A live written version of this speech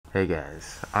Hey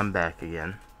guys, I'm back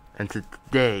again, and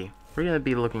today we're going to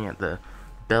be looking at the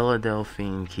Belle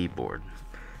Delphine keyboard.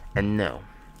 And no,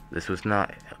 this was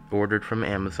not ordered from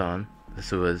Amazon,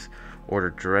 this was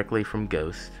ordered directly from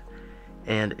Ghost,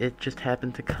 and it just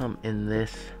happened to come in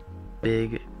this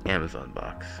big Amazon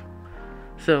box.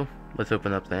 So, let's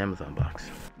open up the Amazon box.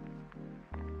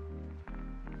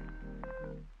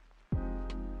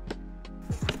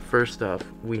 First off,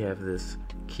 we have this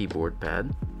keyboard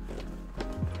pad.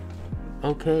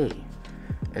 Okay,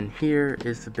 and here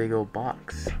is the big old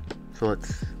box, so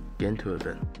let's get into it a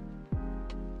bit.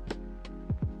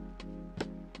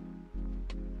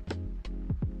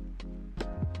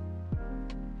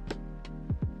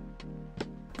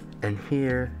 And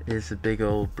here is the big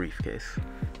old briefcase.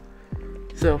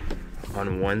 So,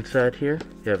 on one side here,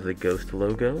 you have the Ghost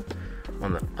logo.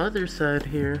 On the other side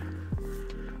here,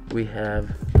 we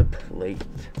have the plate,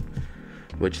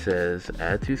 which says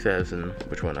add 2000,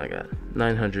 which one I got?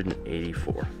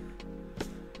 984.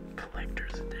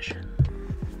 Collector's edition.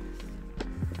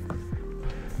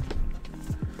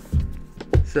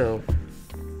 So,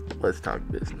 let's talk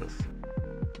business.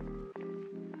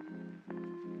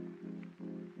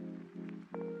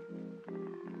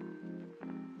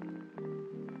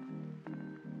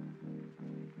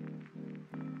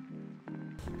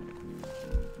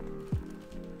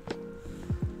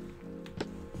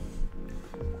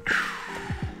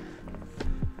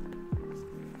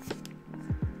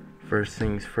 First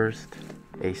things first,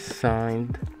 a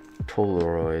signed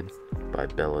Polaroid by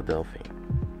Belle Delphine.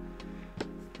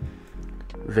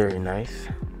 Very nice.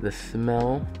 The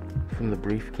smell from the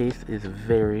briefcase is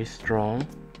very strong.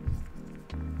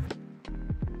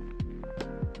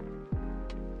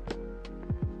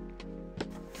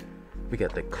 We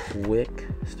got the quick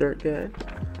start guide,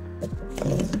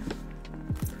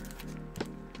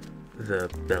 the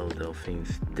Belle Delphine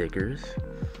stickers,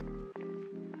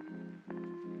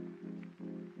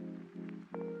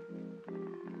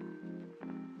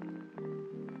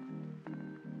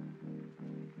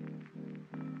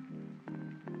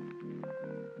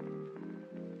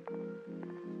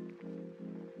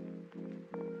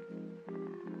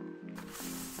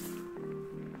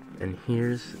 and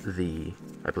here's the,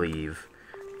 I believe,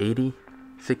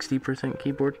 60%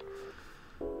 keyboard.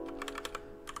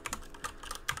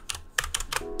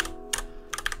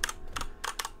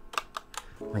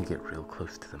 Let me get real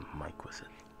close to the mic with it.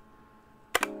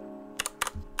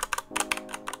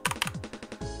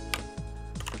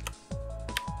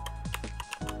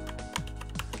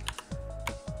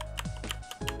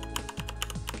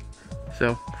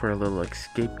 So, for a little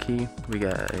escape key, we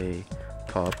got a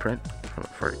paw print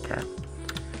for a cat.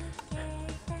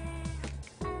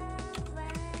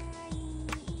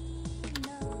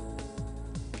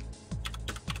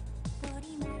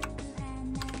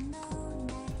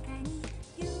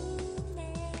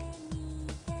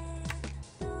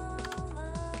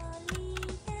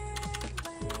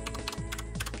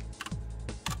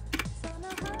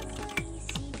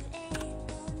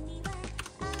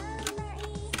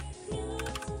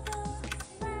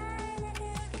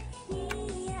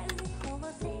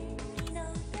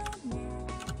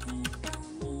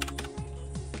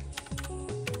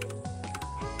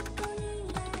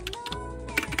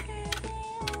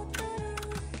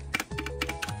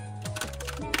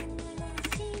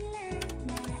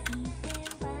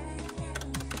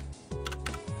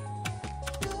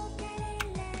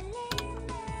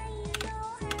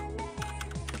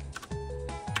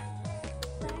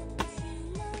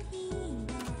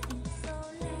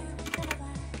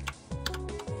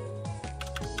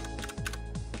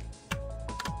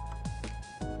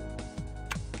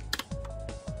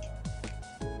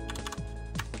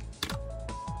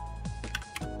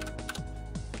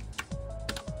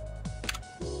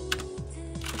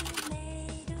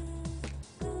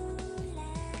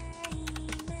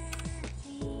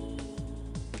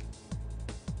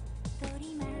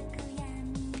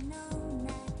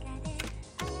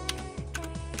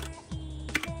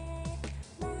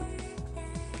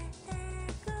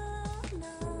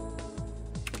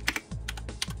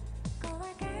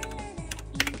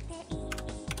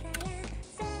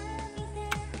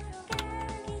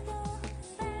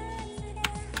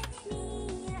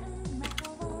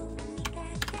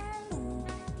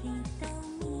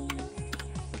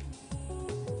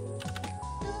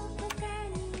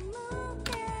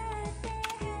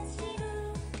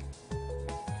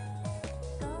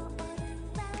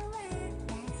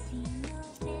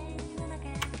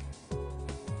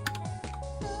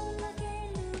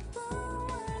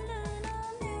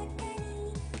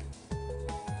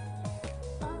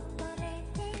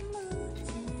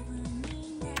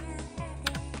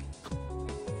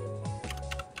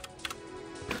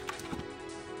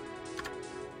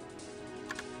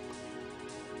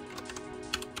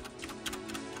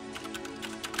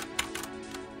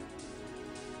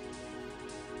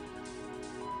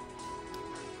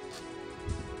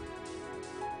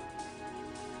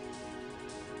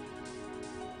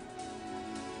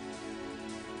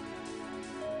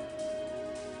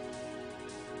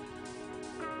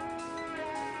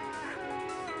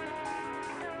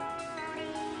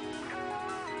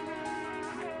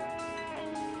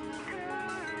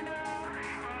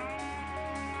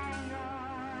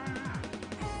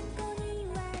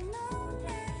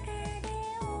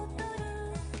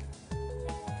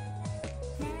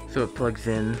 So it plugs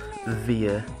in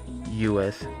via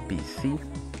USB-C.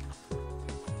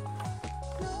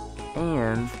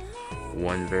 And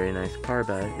one very nice part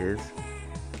about it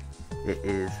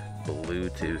is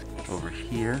Bluetooth. Over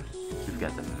here, we've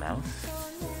got the mouse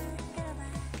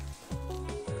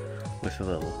with a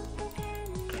little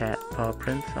cat paw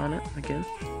prints on it again.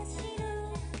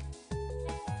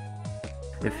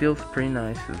 It feels pretty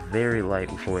nice, very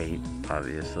lightweight,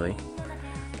 obviously.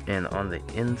 And on the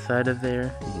inside of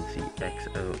there, you can see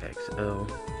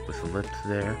XOXO with the lips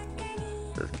there.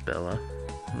 There's Bella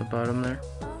on the bottom there.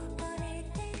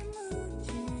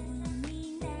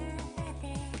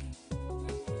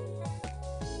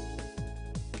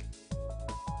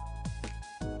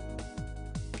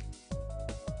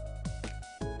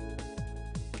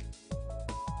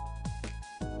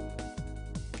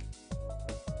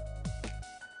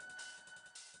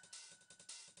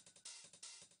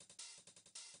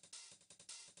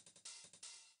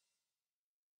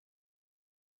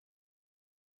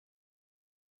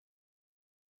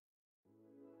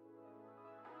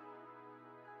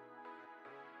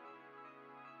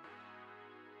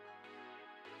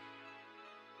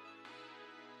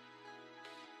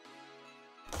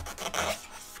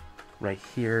 Right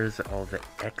here's all the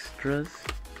extras.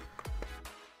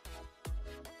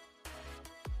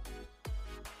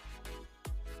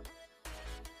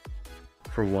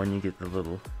 For one, you get the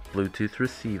little Bluetooth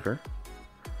receiver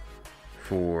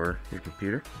for your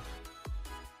computer,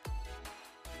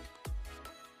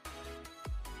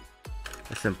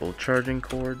 a simple charging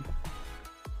cord,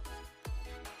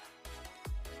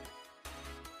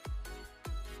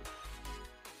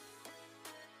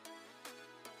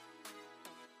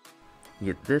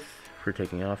 you get this for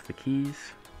taking off the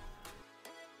keys,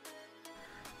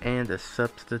 and a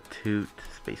substitute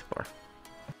spacebar.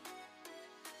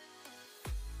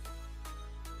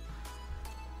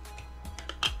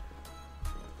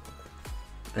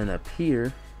 And up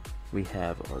here we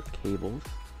have our cables,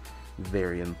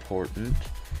 very important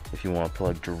if you want to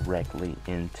plug directly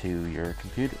into your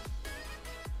computer.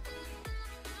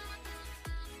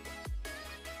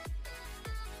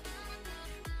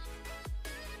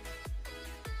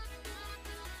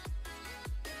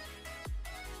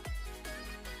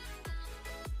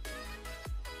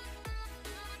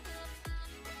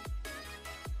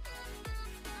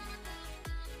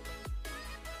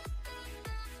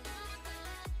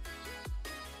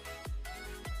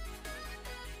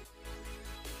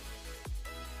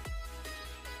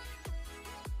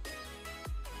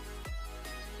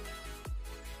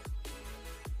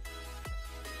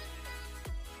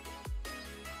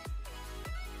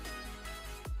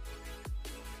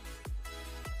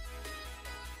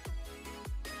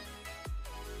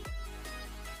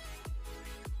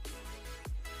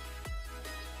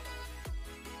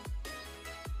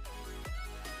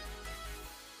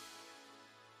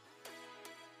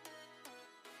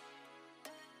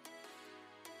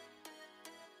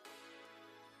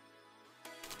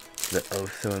 The oh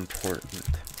so important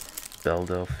Belle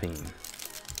Delphine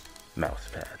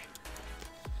mousepad.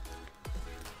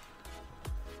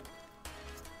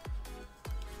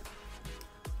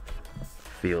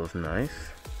 Feels nice,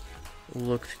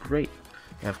 looks great.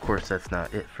 And of course that's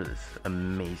not it for this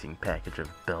amazing package of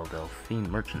Belle Delphine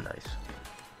merchandise.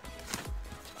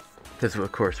 Because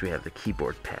of course we have the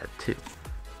keyboard pad too.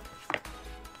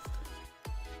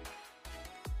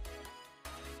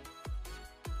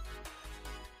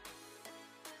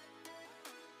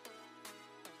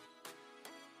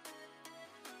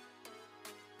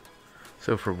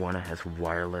 So for one, it has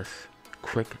wireless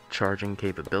quick charging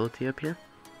capability up here.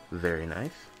 Very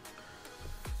nice.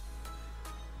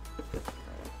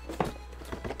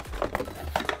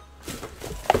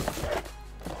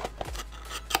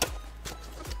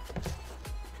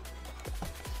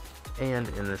 And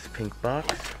in this pink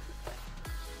box,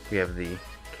 we have the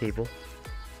cable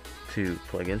to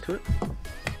plug into it.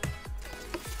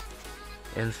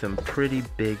 And some pretty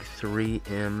big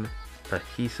 3M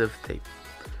adhesive tape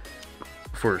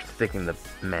for sticking the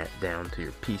mat down to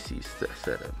your PC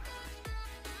setup.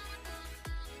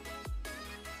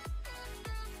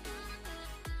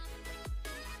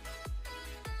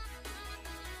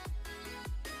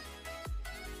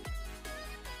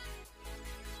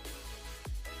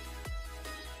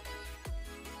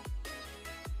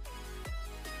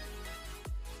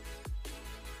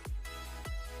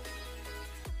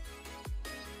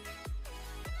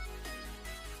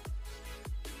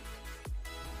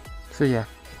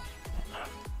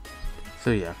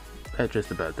 So yeah, that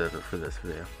just about does it for this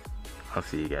video. I'll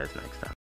see you guys next time.